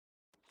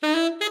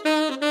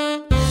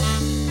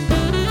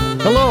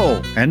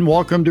And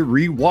welcome to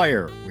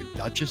Rewire with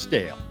Duchess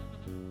Dale.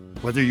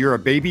 Whether you're a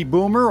baby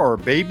boomer or a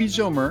baby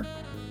zoomer,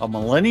 a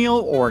millennial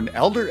or an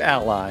elder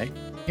ally,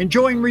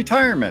 enjoying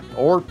retirement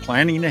or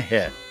planning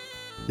ahead,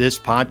 this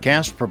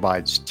podcast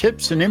provides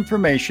tips and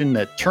information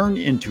that turn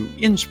into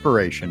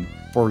inspiration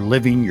for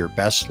living your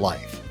best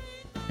life.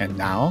 And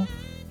now,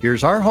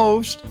 here's our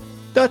host,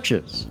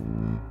 Duchess.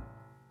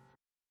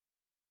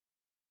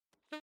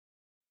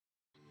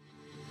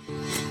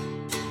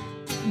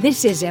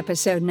 This is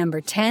episode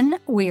number 10.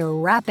 We are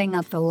wrapping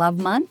up the love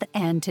month,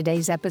 and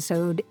today's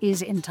episode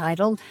is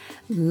entitled,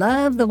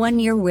 Love the One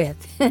You're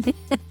With. And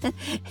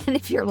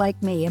if you're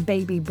like me, a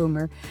baby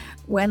boomer,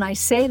 when I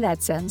say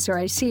that sentence or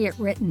I see it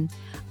written,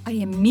 I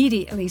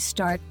immediately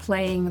start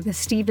playing the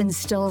Stephen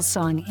Stills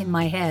song in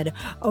my head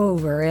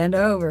over and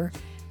over.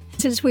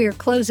 Since we are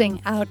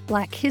closing out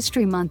Black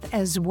History Month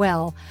as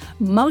well,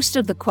 most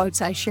of the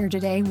quotes I share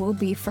today will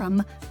be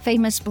from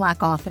famous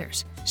Black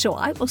authors. So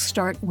I will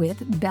start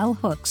with Bell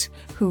Hooks,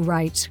 who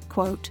writes,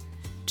 quote,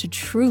 "To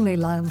truly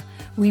love,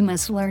 we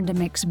must learn to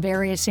mix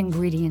various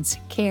ingredients: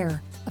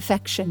 care,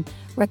 affection,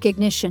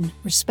 recognition,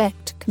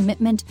 respect,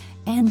 commitment,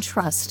 and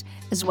trust,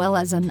 as well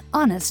as an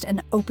honest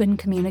and open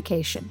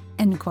communication,"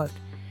 end quote.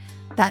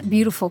 That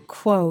beautiful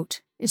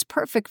quote is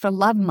perfect for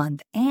Love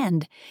Month,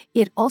 and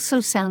it also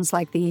sounds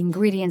like the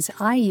ingredients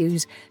I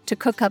use to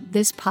cook up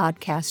this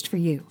podcast for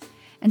you.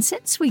 And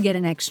since we get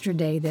an extra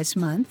day this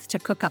month to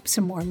cook up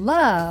some more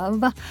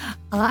love,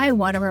 I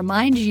want to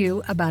remind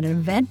you about an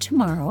event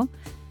tomorrow,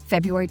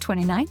 February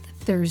 29th,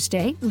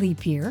 Thursday,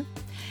 leap year.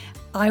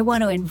 I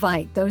want to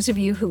invite those of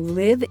you who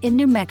live in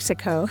New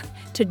Mexico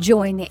to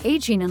join the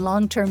Aging and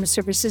Long-Term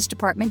Services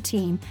Department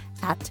team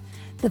at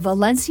the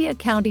Valencia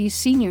County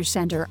Senior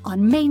Center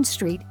on Main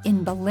Street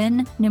in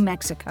Belen, New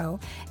Mexico,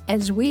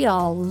 as we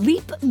all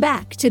leap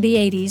back to the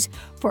 80s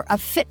for a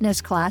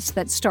fitness class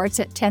that starts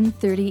at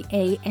 10:30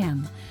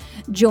 a.m.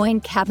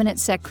 Join Cabinet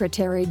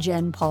Secretary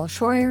Jen Paul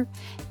Schroyer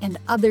and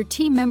other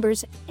team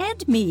members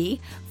and me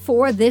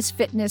for this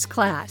fitness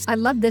class. I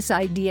love this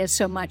idea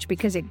so much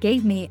because it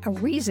gave me a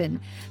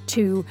reason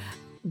to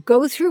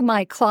go through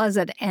my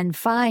closet and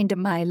find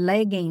my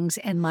leggings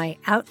and my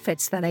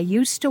outfits that I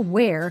used to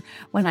wear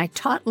when I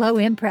taught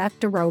low-impact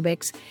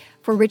aerobics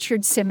for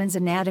Richard Simmons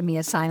Anatomy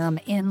Asylum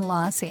in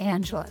Los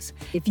Angeles.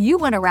 If you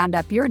want to round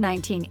up your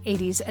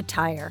 1980s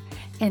attire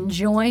and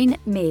join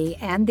me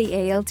and the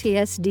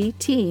ALTSD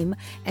team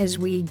as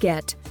we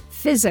get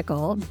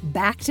physical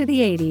back to the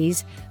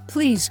 80s,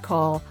 please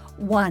call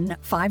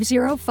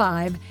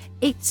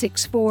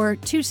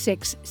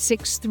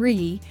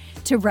 1-505-864-2663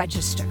 to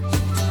register.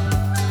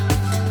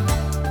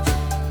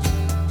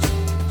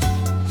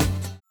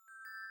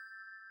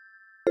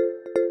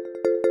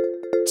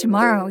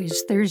 Tomorrow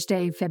is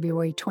Thursday,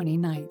 February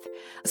 29th,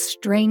 a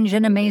strange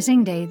and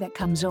amazing day that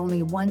comes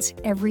only once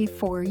every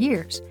 4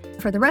 years.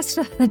 For the rest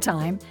of the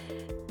time,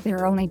 there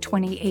are only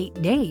 28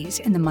 days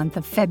in the month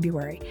of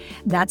February.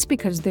 That's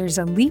because there's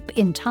a leap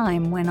in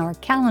time when our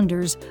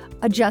calendars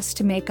adjust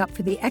to make up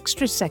for the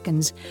extra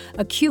seconds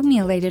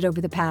accumulated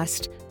over the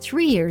past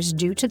 3 years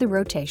due to the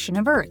rotation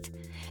of Earth.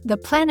 The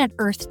planet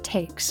Earth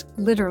takes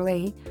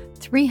literally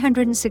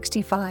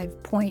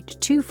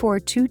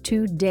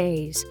 365.2422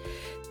 days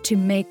to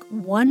make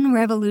one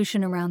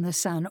revolution around the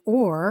sun,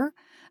 or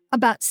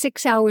about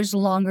 6 hours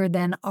longer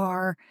than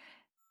our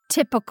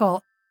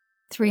typical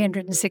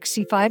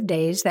 365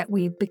 days that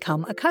we've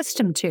become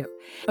accustomed to.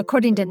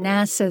 According to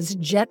NASA's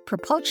Jet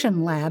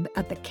Propulsion Lab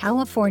at the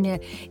California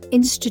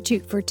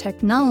Institute for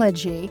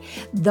Technology,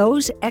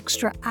 those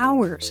extra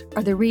hours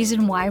are the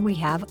reason why we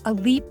have a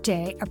leap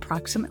day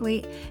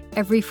approximately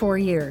every 4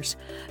 years.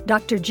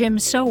 Dr. Jim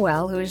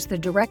Sowell, who is the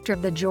director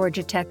of the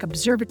Georgia Tech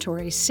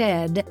Observatory,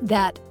 said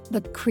that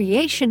the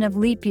creation of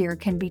leap year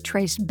can be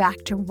traced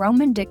back to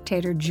Roman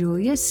dictator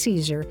Julius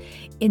Caesar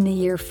in the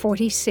year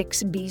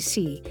 46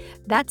 BC.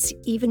 That's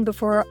even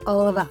before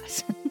all of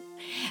us.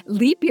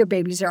 Leap year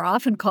babies are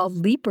often called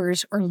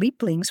leapers or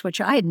leaplings,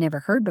 which I had never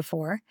heard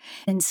before.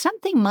 And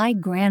something my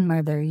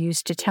grandmother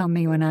used to tell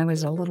me when I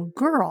was a little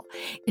girl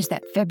is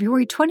that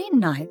February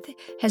 29th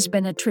has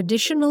been a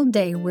traditional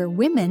day where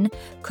women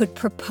could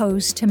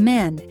propose to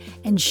men.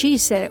 And she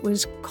said it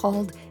was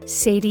called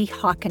Sadie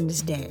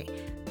Hawkins Day.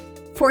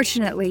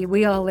 Fortunately,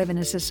 we all live in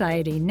a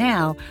society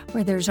now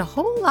where there's a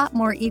whole lot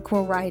more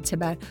equal rights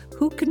about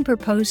who can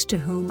propose to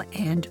whom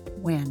and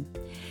when.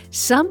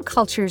 Some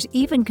cultures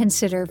even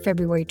consider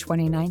February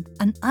 29th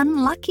an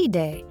unlucky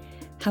day.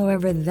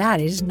 However, that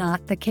is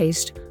not the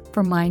case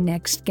for my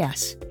next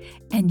guest,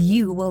 and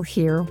you will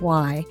hear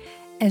why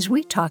as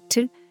we talk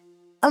to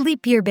a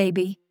leap year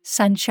baby,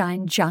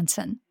 Sunshine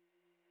Johnson.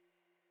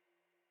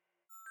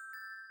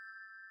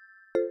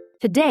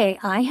 Today,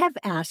 I have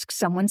asked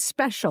someone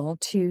special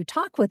to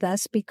talk with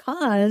us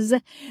because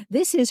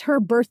this is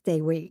her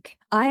birthday week.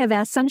 I have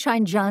asked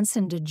Sunshine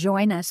Johnson to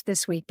join us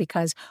this week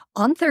because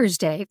on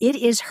Thursday, it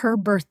is her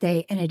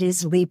birthday and it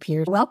is leap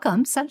year.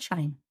 Welcome,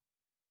 Sunshine.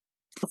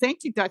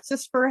 Thank you,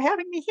 Duchess, for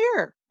having me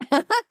here.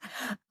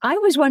 I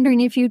was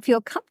wondering if you'd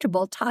feel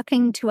comfortable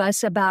talking to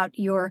us about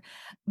your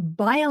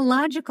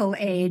biological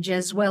age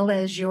as well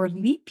as your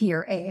leap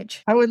year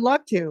age. I would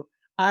love to.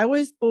 I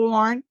was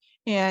born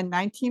in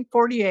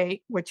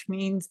 1948, which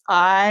means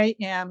I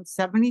am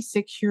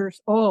 76 years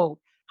old.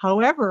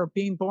 However,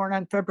 being born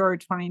on February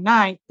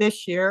 29th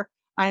this year,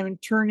 I'm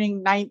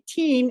turning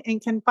 19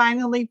 and can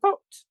finally vote.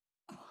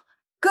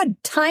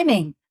 Good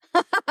timing.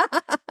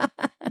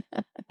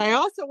 I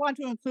also want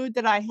to include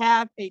that I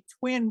have a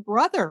twin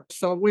brother,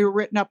 so we were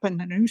written up in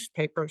the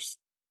newspapers.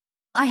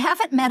 I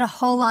haven't met a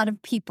whole lot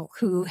of people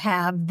who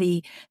have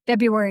the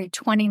February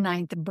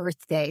 29th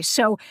birthday.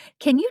 So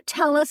can you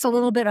tell us a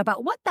little bit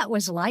about what that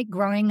was like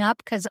growing up?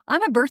 Because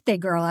I'm a birthday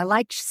girl. I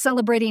like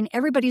celebrating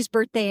everybody's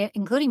birthday,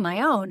 including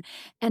my own.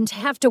 And to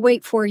have to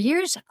wait 4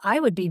 years, I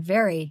would be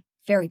very,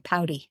 very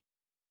pouty.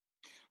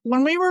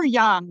 When we were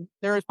young,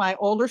 there was my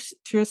older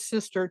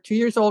sister, 2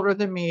 years older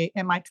than me,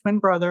 and my twin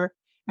brother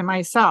and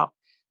myself.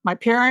 My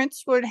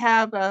parents would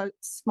have a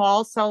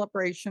small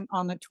celebration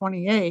on the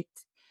 28th.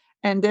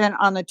 And then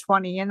on the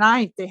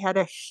 29th, they had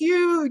a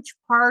huge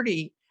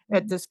party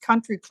at this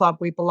country club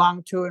we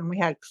belonged to. And we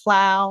had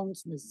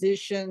clowns,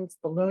 musicians,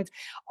 balloons.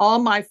 All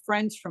my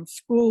friends from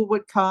school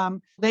would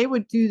come. They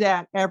would do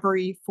that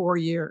every 4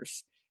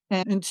 years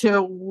and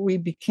until we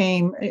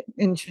became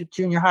into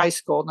junior high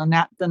school. Then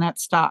that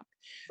stopped.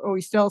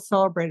 We still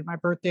celebrated my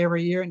birthday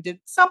every year and did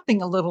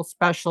something a little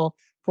special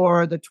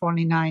for the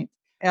 29th.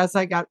 As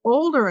I got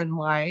older in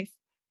life,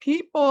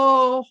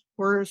 people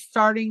were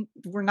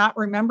not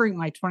remembering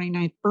my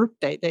 29th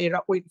birthday.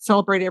 We'd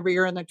celebrate every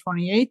year on the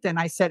 28th. And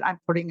I said, I'm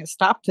putting a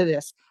stop to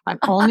this. I'm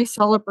only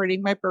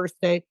celebrating my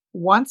birthday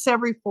once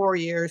every 4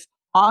 years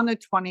on the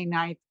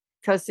 29th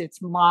because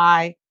it's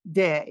my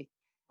day.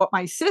 What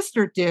my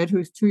sister did,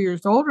 who's 2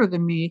 years older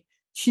than me,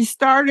 she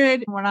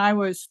started when I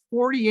was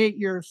 48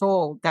 years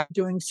old,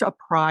 doing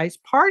surprise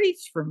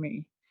parties for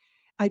me.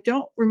 I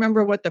don't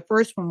remember what the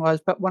first one was,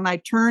 but when I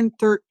turned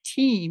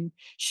 13,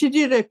 she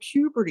did a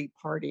puberty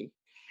party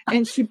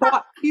and she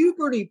bought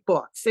puberty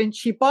books and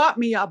she bought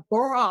me a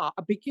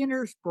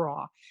beginner's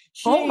bra.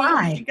 She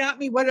got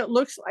me what it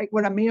looks like,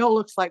 what a male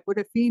looks like, what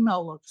a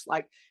female looks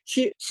like.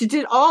 She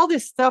did all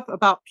this stuff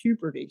about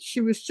puberty.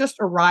 She was just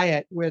a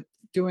riot with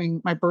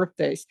doing my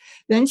birthdays.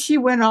 Then she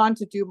went on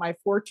to do my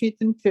 14th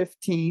and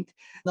 15th.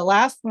 The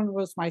last one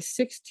was my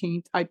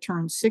 16th. I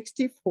turned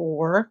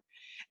 64.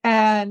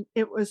 And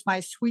it was my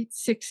sweet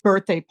 6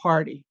 birthday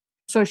party.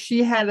 So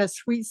she had a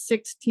sweet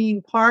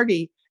 16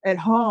 party at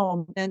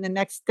home. And the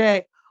next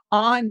day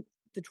on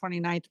the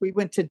 29th, we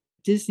went to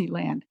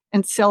Disneyland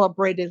and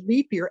celebrated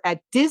leap year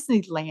at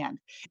Disneyland.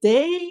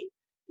 They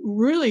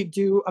really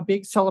do a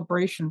big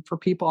celebration for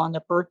people on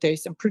their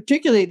birthdays. And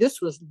particularly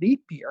this was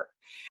leap year.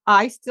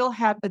 I still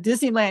have a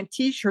Disneyland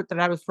t-shirt that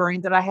I was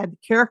wearing that I had the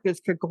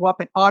characters could go up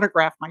and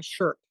autograph my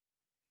shirt.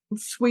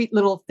 Sweet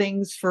little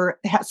things for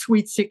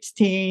Sweet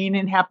 16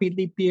 and Happy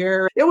Leap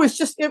Year. It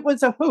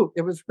was a hoot.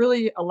 It was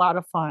really a lot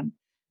of fun.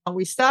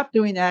 We stopped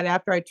doing that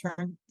after I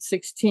turned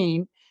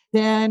 16.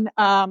 Then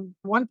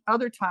one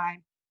other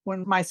time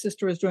when my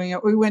sister was doing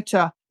it, we went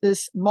to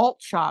this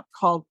malt shop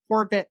called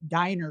Corvette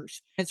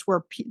Diners. It's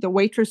where the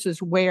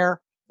waitresses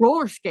wear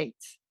roller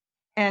skates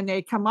and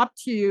they come up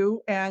to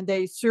you and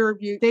they serve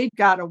you. They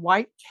got a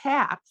white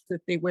cap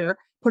that they wear,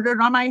 put it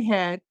on my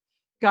head,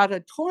 got a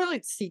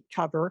toilet seat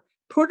cover,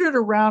 put it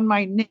around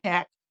my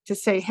neck to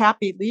say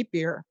Happy Leap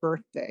Year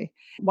birthday.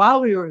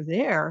 While we were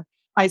there,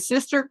 my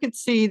sister could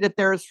see that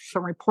there's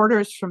some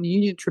reporters from the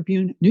Union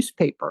Tribune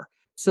newspaper.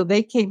 So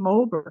they came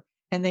over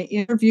and they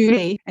interviewed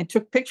me and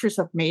took pictures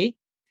of me.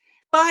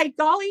 By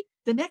golly,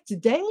 the next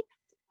day,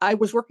 I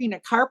was working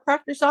at a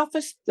chiropractor's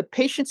office. The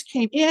patients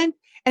came in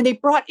and they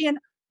brought in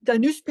the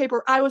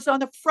newspaper. I was on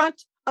the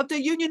front of the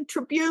Union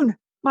Tribune,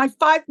 my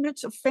 5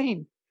 minutes of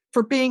fame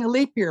for being a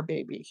leap year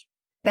baby.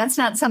 That's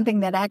not something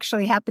that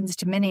actually happens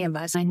to many of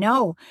us. I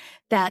know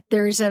that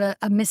there's a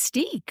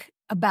mystique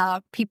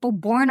about people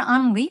born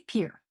on leap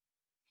year.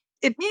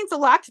 It means a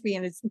lot to me,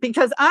 and it's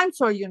because I'm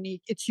so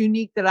unique. It's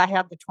unique that I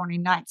have the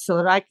 29th so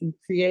that I can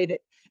create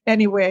it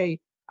any way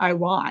I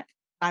want.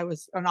 I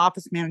was an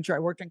office manager. I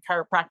worked in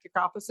chiropractic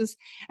offices.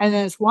 And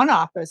then there's one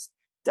office,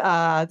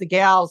 the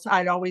gals,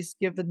 I'd always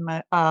give them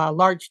a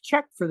large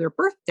check for their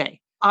birthday.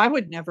 I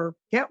would never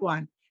get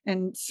one.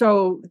 And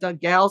so the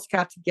gals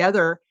got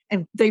together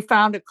and they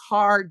found a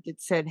card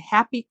that said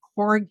Happy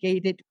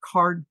Corrugated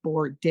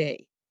Cardboard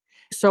Day.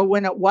 So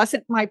when it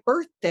wasn't my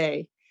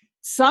birthday,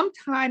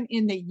 sometime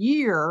in the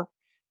year,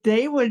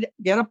 they would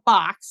get a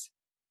box,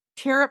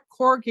 tear up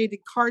corrugated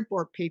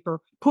cardboard paper,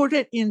 put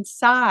it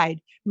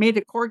inside, made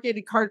a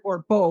corrugated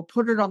cardboard bow,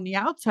 put it on the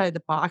outside of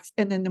the box,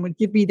 and then they would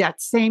give me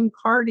that same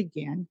card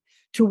again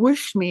to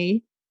wish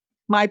me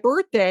my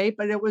birthday,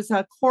 but it was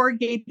a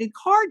corrugated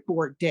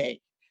cardboard day.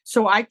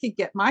 So I could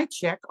get my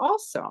check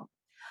also.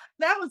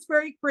 That was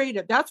very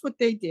creative. That's what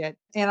they did.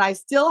 And I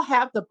still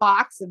have the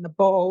box and the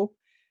bow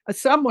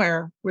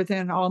somewhere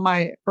within all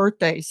my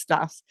birthday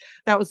stuff.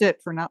 That was it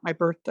for not my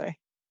birthday.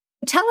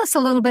 Tell us a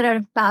little bit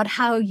about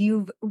how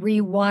you've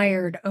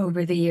rewired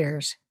over the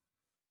years.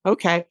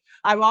 Okay.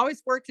 I've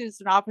always worked as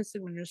an office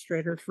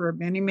administrator for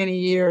many, many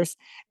years.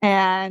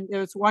 And there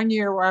was one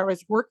year where I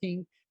was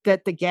working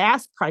that the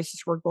gas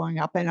prices were going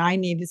up and I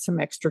needed some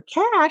extra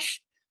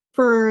cash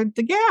for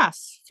the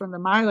gas from the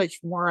mileage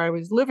from where I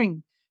was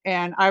living.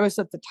 And I was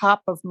at the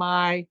top of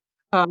my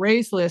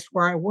raise list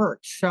where I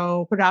worked.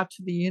 So put out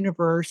to the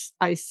universe,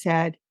 I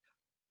said,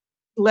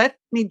 let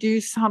me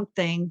do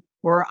something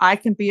where I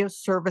can be of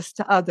service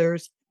to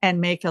others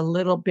and make a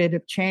little bit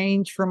of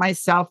change for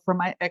myself for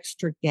my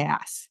extra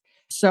gas.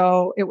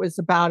 So it was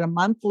about a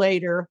month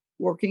later,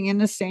 working in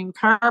the same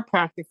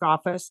chiropractic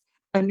office,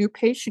 a new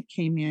patient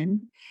came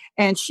in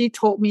and she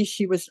told me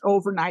she was an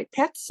overnight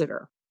pet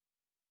sitter.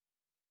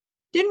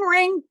 Didn't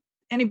ring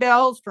any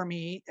bells for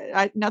me.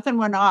 Nothing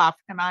went off.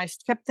 And I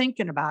kept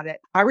thinking about it.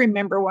 I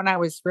remember when I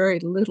was very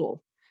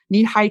little,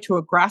 knee high to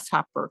a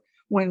grasshopper,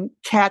 when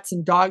cats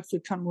and dogs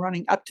would come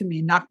running up to me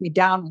and knock me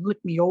down and lick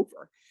me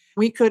over.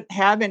 We couldn't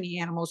have any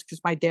animals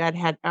because my dad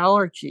had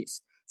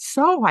allergies.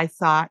 So I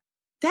thought,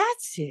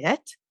 that's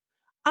it.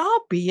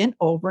 I'll be an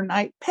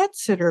overnight pet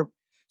sitter.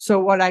 So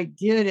what I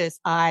did is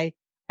I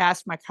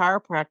asked my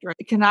chiropractor,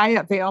 can I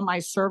avail my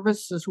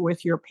services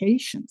with your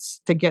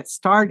patients to get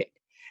started?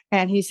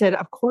 And he said,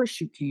 of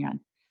course you can.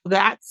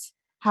 That's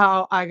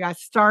how I got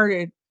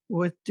started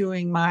with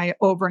doing my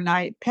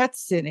overnight pet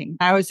sitting.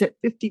 I was at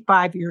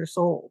 55 years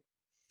old.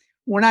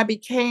 When I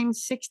became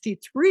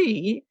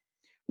 63,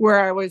 where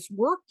I was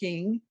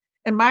working,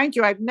 and mind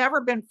you, I've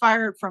never been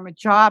fired from a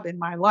job in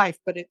my life,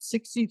 but at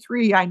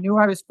 63, I knew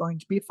I was going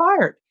to be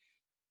fired.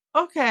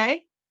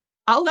 Okay,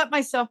 I'll let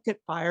myself get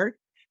fired.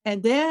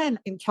 And then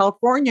in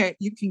California,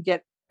 you can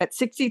get at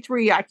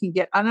 63, I can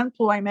get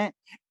unemployment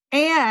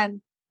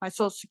and my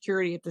Social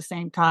Security at the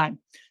same time.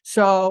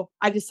 So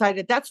I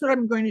decided that's what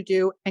I'm going to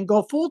do and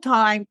go full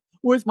time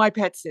with my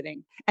pet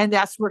sitting. And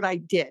that's what I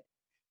did.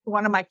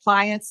 One of my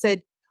clients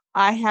said,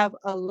 I have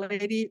a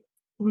lady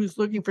who's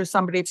looking for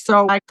somebody.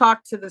 So I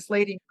talked to this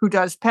lady who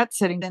does pet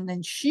sitting, and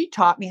then she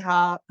taught me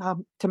how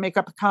to make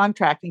up a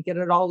contract and get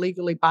it all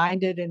legally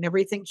binded and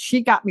everything.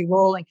 She got me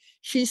rolling.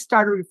 She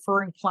started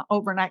referring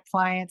overnight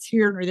clients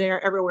here and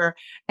there, everywhere.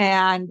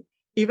 And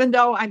even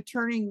though I'm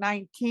turning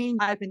 19,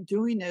 I've been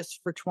doing this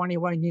for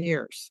 21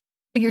 years.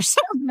 You're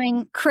still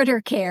doing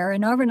critter care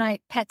and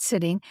overnight pet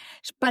sitting,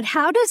 but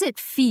how does it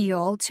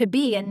feel to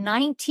be a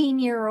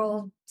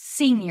 19-year-old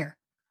senior?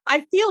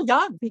 I feel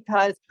young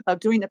because of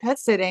doing the pet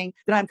sitting,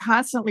 that I'm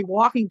constantly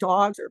walking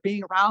dogs or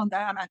being around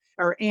them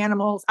or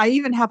animals. I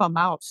even have a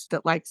mouse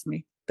that likes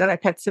me, that I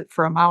pet sit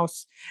for a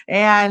mouse.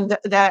 And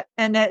that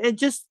it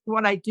just,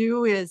 what I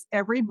do is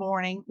every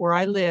morning where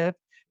I live,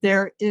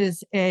 there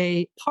is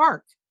a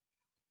park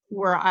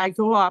where I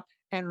go up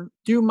and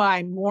do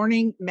my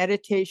morning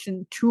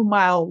meditation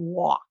 2-mile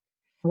walk.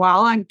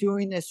 While I'm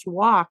doing this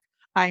walk,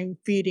 I'm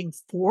feeding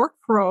 4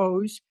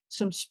 crows,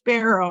 some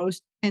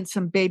sparrows, and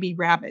some baby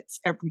rabbits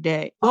every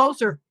day.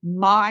 Those are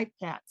my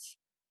pets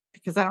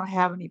because I don't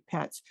have any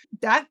pets.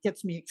 That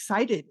gets me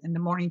excited in the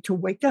morning to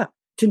wake up,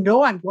 to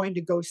know I'm going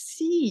to go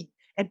see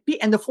and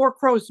the 4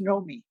 crows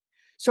know me.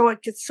 So I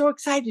get so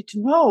excited to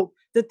know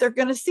that they're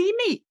going to see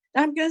me.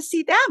 And I'm going to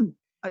see them.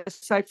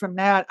 Aside from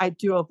that, I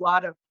do a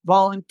lot of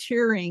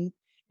volunteering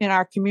in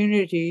our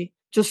community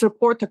to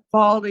support the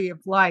quality of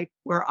life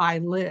where I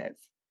live.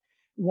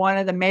 One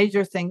of the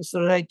major things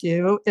that I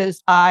do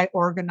is I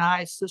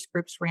organize the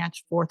Scripps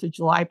Ranch 4th of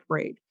July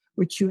parade,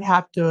 which you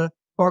have to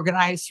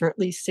organize for at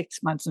least 6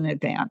 months in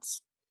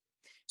advance.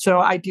 So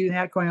I do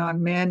that going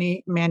on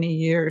many, many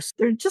years.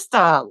 There's just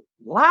a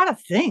lot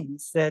of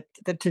things that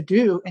to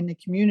do in the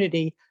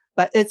community,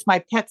 but it's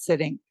my pet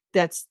sitting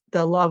that's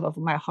the love of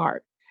my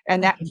heart.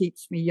 And that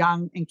keeps me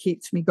young and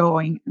keeps me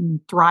going and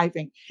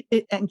thriving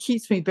and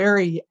keeps me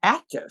very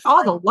active.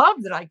 All the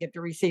love that I get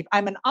to receive.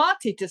 I'm an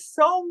auntie to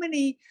so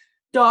many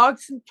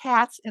dogs and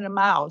cats and a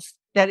mouse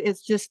that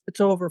it's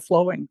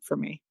overflowing for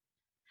me.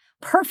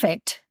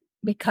 Perfect,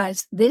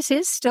 because this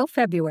is still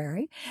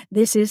February.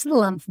 This is the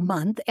love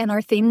month, and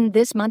our theme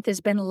this month has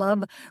been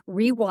Love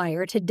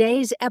Rewire.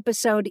 Today's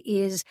episode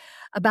is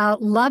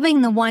about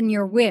loving the one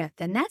you're with,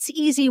 and that's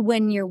easy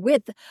when you're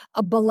with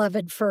a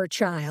beloved fur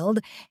child.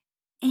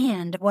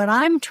 And what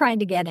I'm trying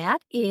to get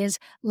at is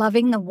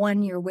loving the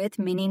one you're with,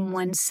 meaning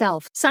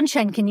oneself.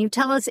 Sunshine, can you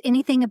tell us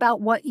anything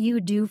about what you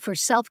do for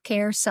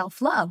self-care,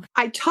 self-love?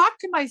 I talk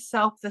to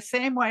myself the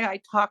same way I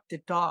talk to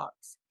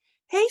dogs.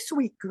 Hey,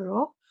 sweet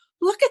girl,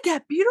 look at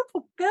that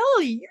beautiful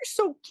belly. You're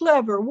so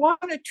clever. Want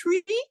a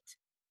treat?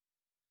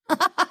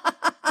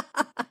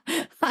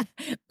 That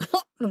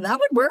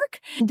would work.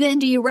 Then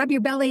do you rub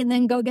your belly and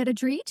then go get a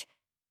treat?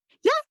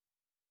 Yeah.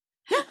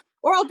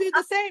 Or I'll do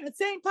the same at the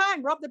same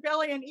time, rub the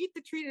belly and eat the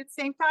treat at the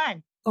same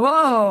time.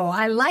 Oh,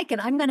 I like it.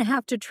 I'm going to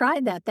have to try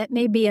that. That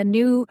may be a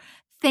new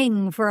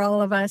thing for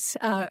all of us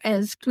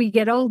as we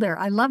get older.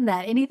 I love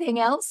that.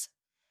 Anything else?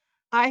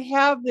 I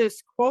have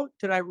this quote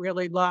that I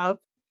really love.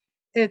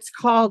 It's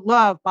called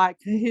Love by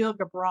Kahlil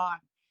Gibran.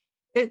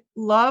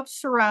 Love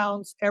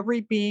surrounds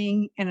every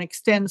being and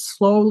extends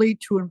slowly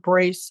to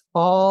embrace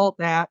all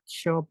that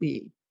shall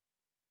be.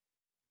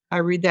 I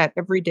read that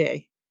every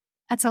day.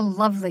 That's a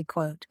lovely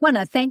quote. I want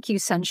to thank you,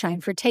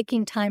 Sunshine, for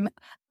taking time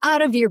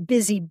out of your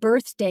busy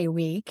birthday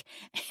week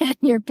and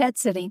your pet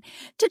sitting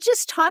to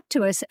just talk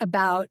to us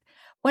about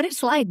what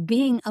it's like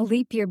being a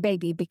leap year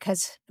baby,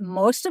 because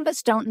most of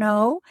us don't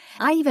know.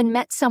 I even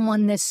met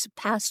someone this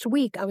past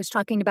week. I was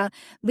talking about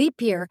leap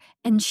year,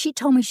 and she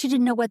told me she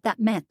didn't know what that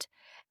meant.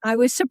 I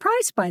was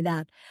surprised by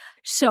that.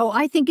 So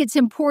I think it's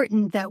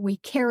important that we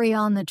carry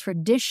on the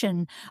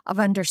tradition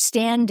of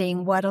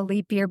understanding what a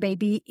leap year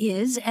baby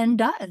is and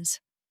does.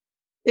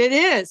 It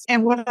is.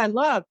 And what I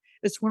love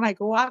is when I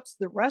go out to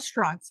the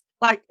restaurants,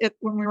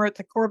 when we were at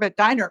the Corbett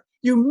Diner,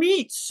 you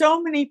meet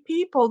so many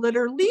people that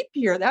are leap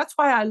year. That's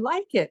why I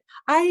like it.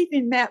 I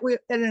even met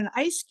at an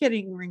ice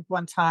skating rink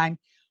one time.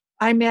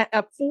 I met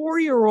a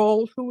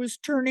 4-year-old who was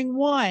turning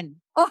 1,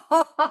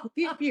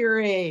 leap year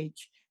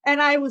age. And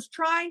I was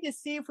trying to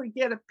see if we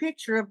get a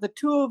picture of the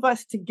two of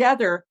us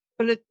together,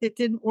 but it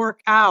didn't work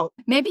out.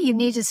 Maybe you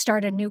need to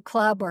start a new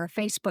club or a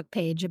Facebook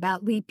page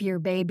about leap year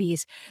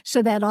babies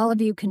so that all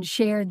of you can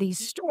share these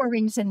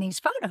stories and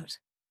these photos.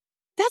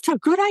 That's a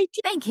good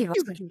idea. Thank you.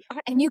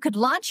 And you could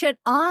launch it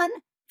on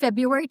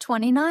February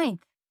 29th.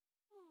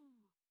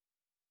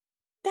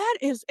 That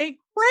is a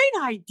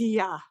great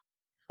idea.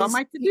 On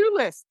my to-do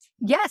list.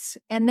 Yes.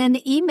 And then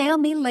email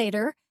me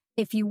later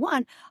if you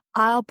want.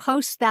 I'll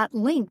post that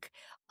link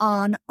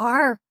on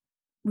our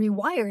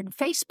Rewired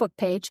Facebook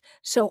page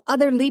so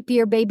other leap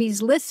year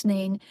babies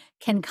listening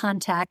can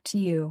contact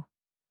you.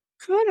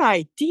 Good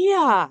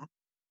idea.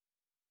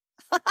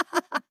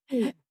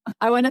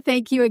 I want to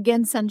thank you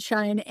again,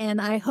 Sunshine, and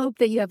I hope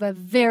that you have a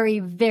very,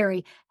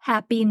 very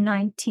happy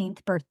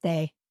 19th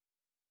birthday.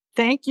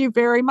 Thank you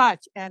very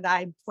much, and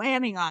I'm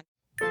planning on.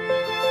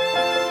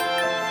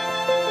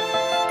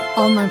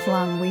 All month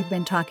long, we've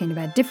been talking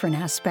about different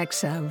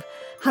aspects of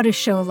how to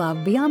show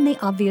love beyond the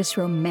obvious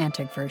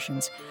romantic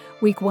versions.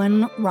 Week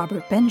 1,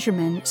 Robert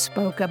Benjamin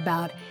spoke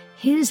about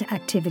his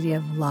activity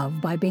of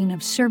love by being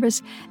of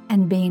service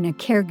and being a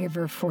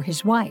caregiver for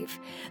his wife.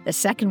 The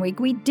second week,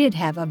 we did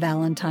have a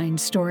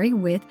Valentine's story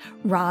with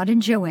Rod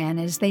and Joanne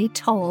as they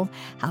told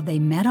how they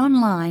met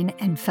online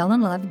and fell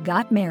in love,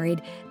 got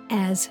married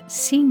as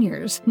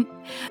seniors.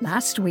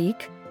 Last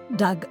week,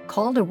 Doug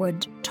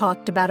Calderwood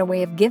talked about a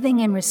way of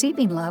giving and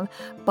receiving love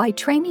by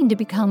training to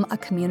become a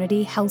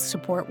community health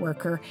support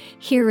worker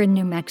here in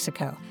New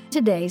Mexico.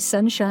 Today,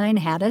 Sunshine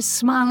had us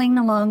smiling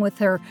along with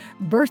her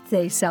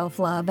birthday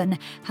self-love and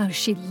how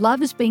she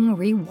loves being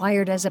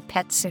rewired as a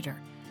pet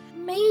sitter.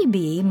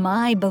 Maybe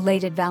my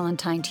belated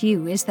Valentine to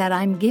you is that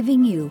I'm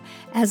giving you,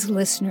 as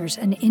listeners,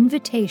 an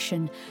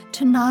invitation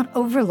to not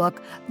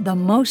overlook the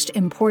most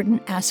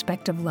important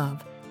aspect of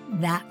love.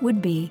 That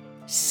would be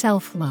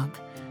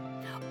self-love.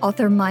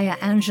 Author Maya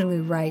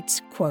Angelou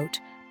writes, quote,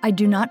 "I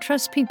do not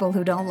trust people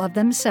who don't love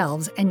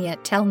themselves and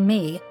yet tell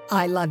me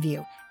I love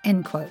you,"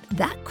 end quote.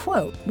 That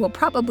quote will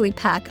probably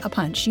pack a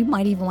punch. You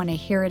might even want to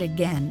hear it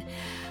again.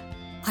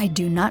 I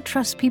do not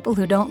trust people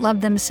who don't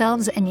love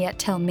themselves and yet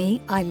tell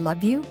me I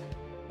love you.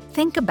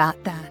 Think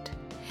about that.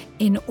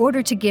 In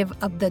order to give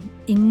of the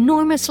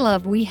enormous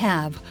love we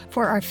have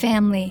for our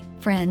family,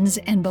 friends,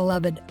 and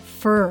beloved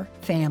fur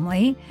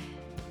family,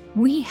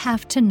 we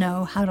have to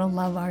know how to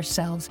love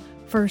ourselves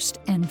first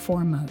and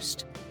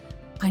foremost.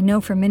 I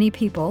know for many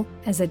people,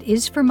 as it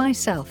is for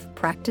myself,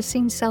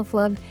 practicing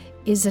self-love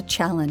is a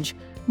challenge.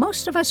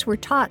 Most of us were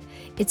taught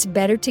it's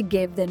better to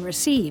give than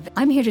receive.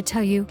 I'm here to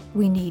tell you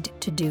we need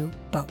to do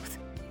both.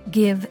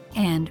 Give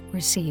and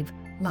receive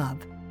love.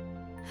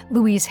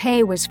 Louise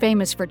Hay was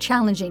famous for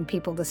challenging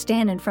people to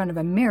stand in front of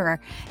a mirror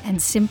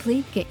and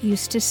simply get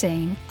used to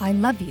saying, "I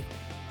love you,"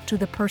 to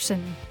the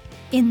person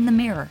in the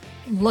mirror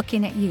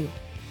looking at you.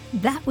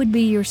 That would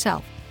be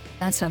yourself.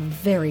 That's a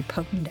very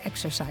potent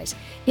exercise.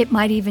 It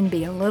might even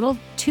be a little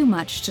too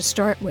much to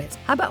start with.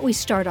 How about we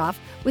start off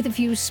with a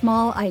few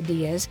small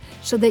ideas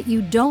so that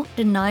you don't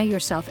deny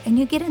yourself and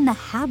you get in the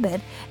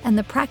habit and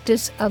the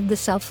practice of the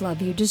self-love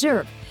you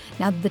deserve.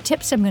 Now, the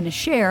tips I'm going to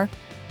share,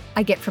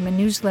 I get from a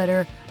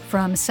newsletter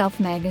from Self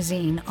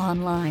Magazine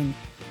online.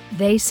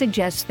 They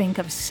suggest think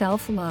of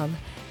self-love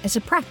as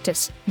a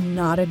practice,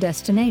 not a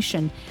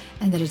destination,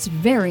 and that it's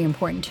very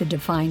important to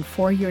define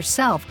for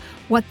yourself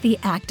what the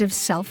act of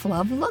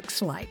self-love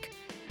looks like,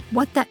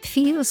 what that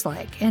feels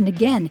like. And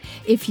again,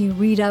 if you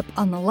read up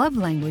on the love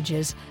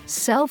languages,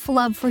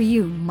 self-love for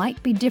you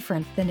might be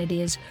different than it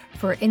is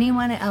for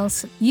anyone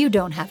else. You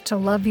don't have to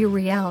love your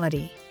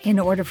reality in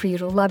order for you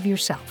to love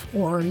yourself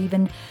or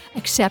even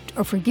accept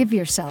or forgive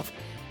yourself.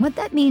 What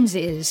that means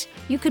is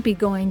you could be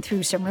going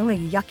through some really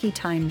yucky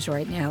times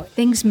right now.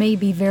 Things may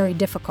be very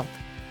difficult,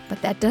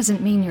 but that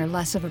doesn't mean you're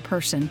less of a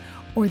person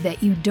or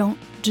that you don't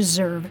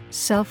deserve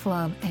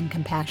self-love and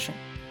compassion.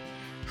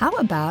 How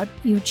about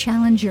you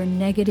challenge your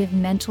negative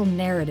mental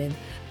narrative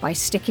by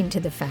sticking to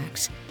the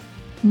facts?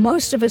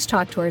 Most of us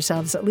talk to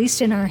ourselves, at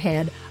least in our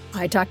head.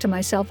 I talk to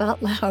myself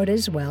out loud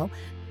as well.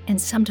 And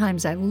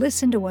sometimes I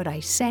listen to what I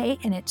say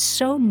and it's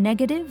so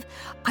negative.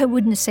 I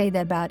wouldn't say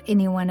that about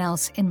anyone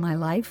else in my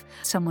life,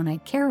 someone I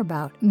care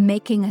about.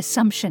 Making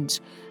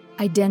assumptions,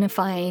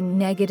 identifying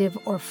negative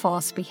or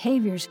false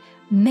behaviors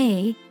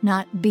may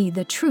not be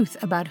the truth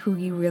about who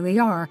you really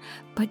are,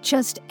 but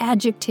just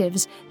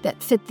adjectives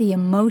that fit the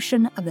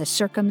emotion of the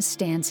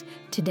circumstance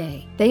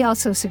today. They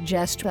also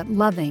suggest that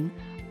loving,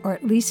 or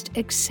at least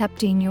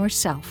accepting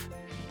yourself,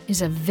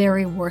 is a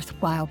very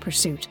worthwhile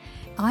pursuit.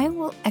 I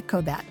will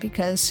echo that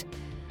because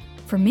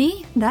for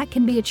me, that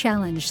can be a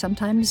challenge.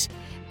 Sometimes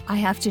I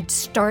have to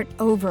start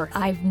over.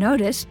 I've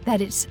noticed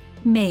that it's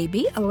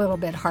maybe a little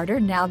bit harder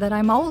now that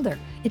I'm older.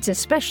 It's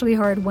especially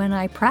hard when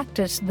I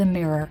practice the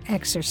mirror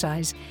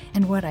exercise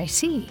and what I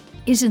see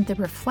isn't the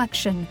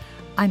reflection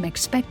I'm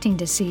expecting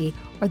to see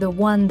or the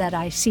one that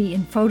I see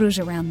in photos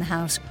around the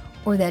house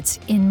or that's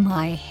in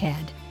my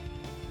head.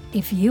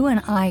 If you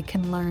and I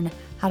can learn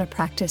how to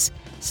practice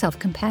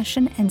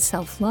self-compassion and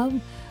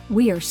self-love,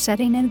 we are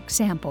setting an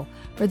example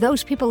for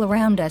those people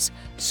around us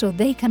so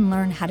they can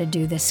learn how to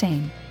do the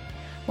same.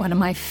 One of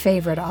my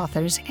favorite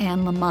authors,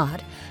 Anne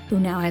Lamott, who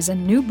now has a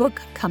new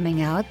book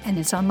coming out and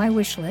it's on my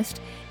wish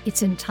list.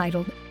 It's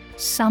entitled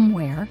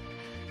Somewhere.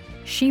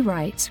 She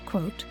writes,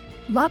 quote,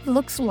 "Love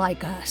looks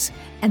like us,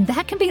 and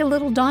that can be a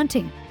little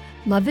daunting.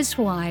 Love is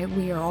why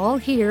we are all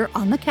here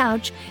on the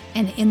couch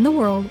and in the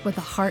world with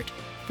a heart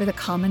for the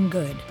common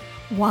good,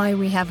 why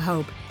we have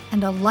hope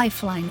and a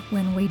lifeline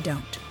when we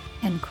don't."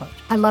 End quote.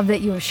 I love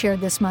that you have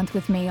shared this month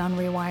with me on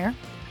Rewire.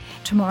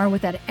 Tomorrow,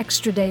 with that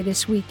extra day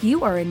this week,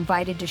 you are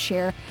invited to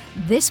share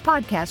this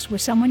podcast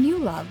with someone you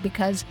love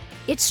because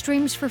it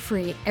streams for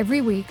free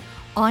every week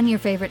on your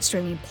favorite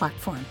streaming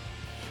platform.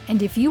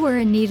 And if you are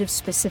in need of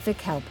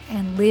specific help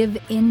and live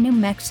in New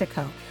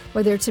Mexico,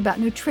 whether it's about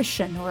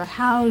nutrition or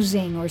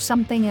housing or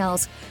something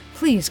else,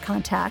 please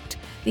contact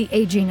the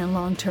Aging and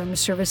Long-Term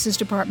Services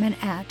Department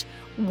at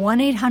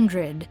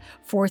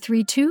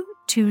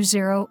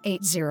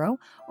 1-800-432-2080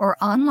 or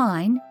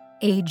online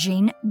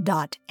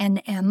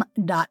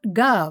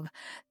aging.nm.gov.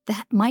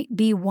 That might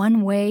be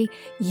one way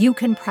you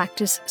can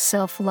practice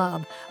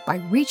self-love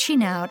by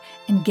reaching out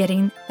and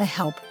getting the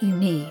help you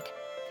need.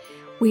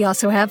 We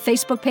also have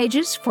Facebook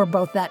pages for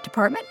both that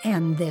department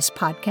and this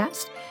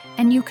podcast,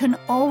 and you can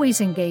always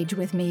engage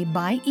with me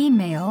by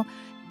email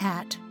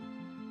at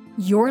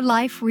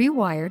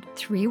yourliferewired,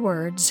 3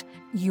 words,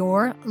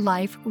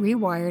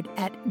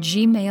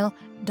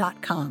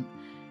 yourliferewired@gmail.com.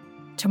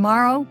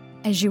 Tomorrow,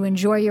 as you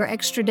enjoy your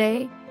extra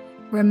day,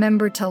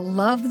 remember to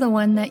love the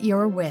one that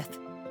you're with,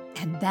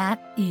 and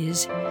that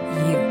is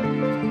you.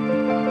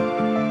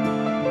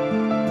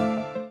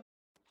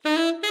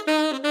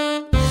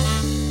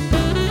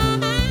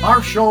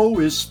 Our show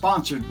is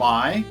sponsored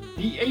by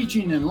the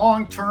Aging and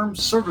Long-Term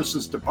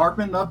Services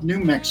Department of New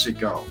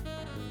Mexico.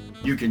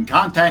 You can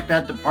contact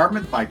that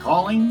department by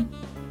calling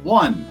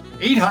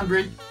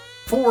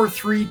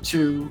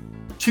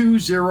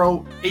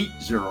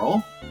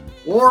 1-800-432-2080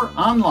 or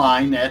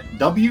online at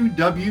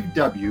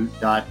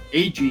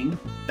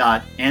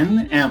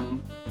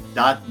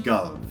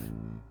www.aging.nm.gov.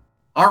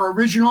 Our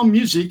original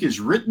music is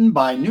written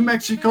by New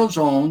Mexico's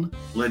own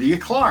Lydia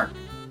Clark.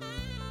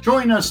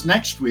 Join us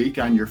next week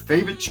on your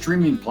favorite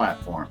streaming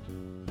platform.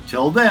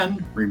 Till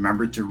then,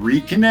 remember to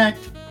reconnect,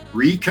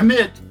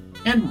 recommit,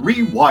 and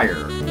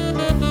rewire.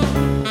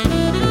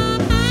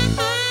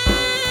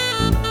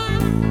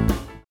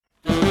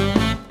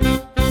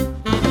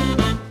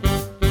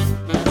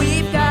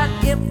 We've got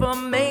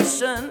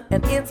information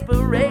and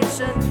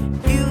inspiration.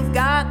 You've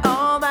got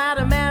all that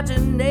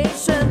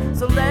imagination.